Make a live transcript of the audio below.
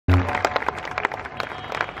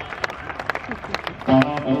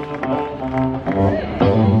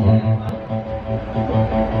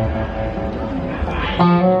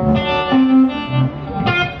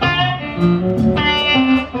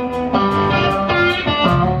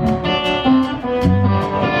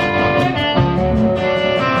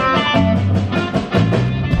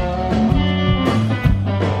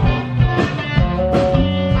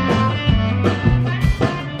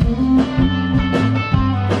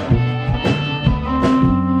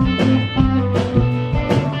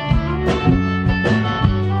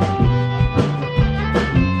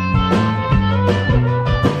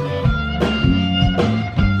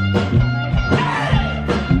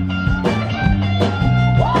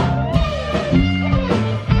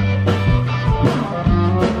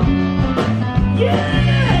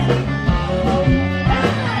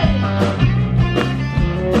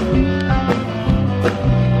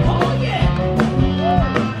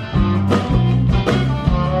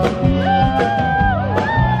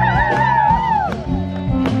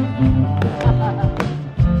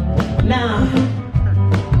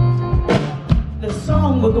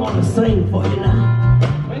We're gonna sing for you now.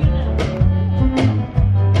 Bring it down.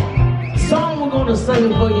 Song we're gonna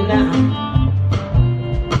sing for you now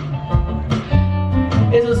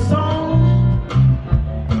is a song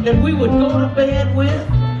that we would go to bed with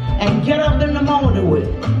and get up in the morning with.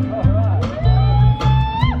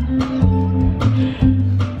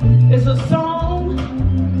 It's a song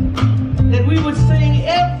that we would sing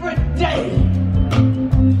every day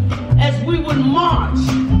as we would march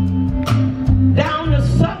down the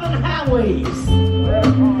southern highways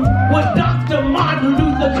with Dr. Martin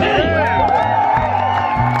Luther King.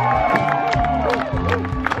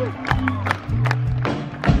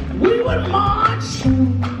 We would march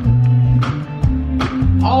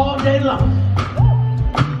all day long,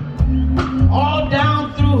 all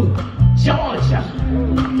down through Georgia,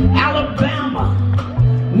 Alabama,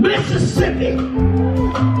 Mississippi,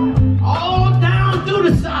 all down through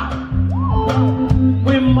the South.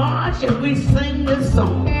 We march and we sing this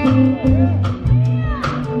song.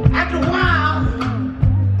 After a while,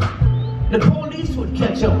 the police would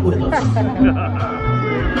catch up with us.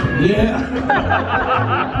 Yeah.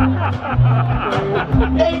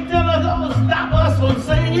 They tell us, oh, stop us from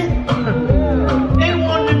singing. They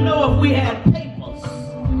wanted to know if we had papers.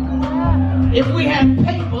 If we had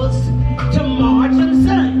papers to march and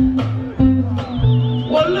sing.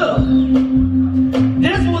 Well, look,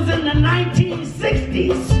 this was in the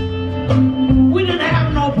 1960s. We didn't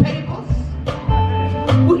have no papers.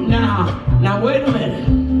 Now wait a minute.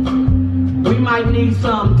 We might need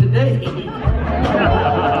some today.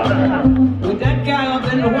 With that guy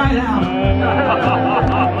up in the White House.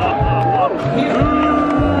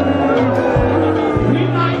 We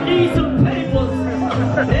might need some papers.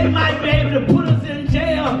 They might be able to put us in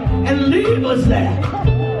jail and leave us there.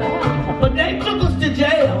 But they took us to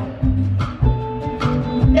jail.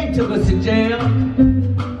 They took us to jail.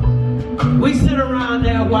 We sit around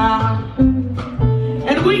there a while,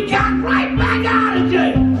 and we got right back out.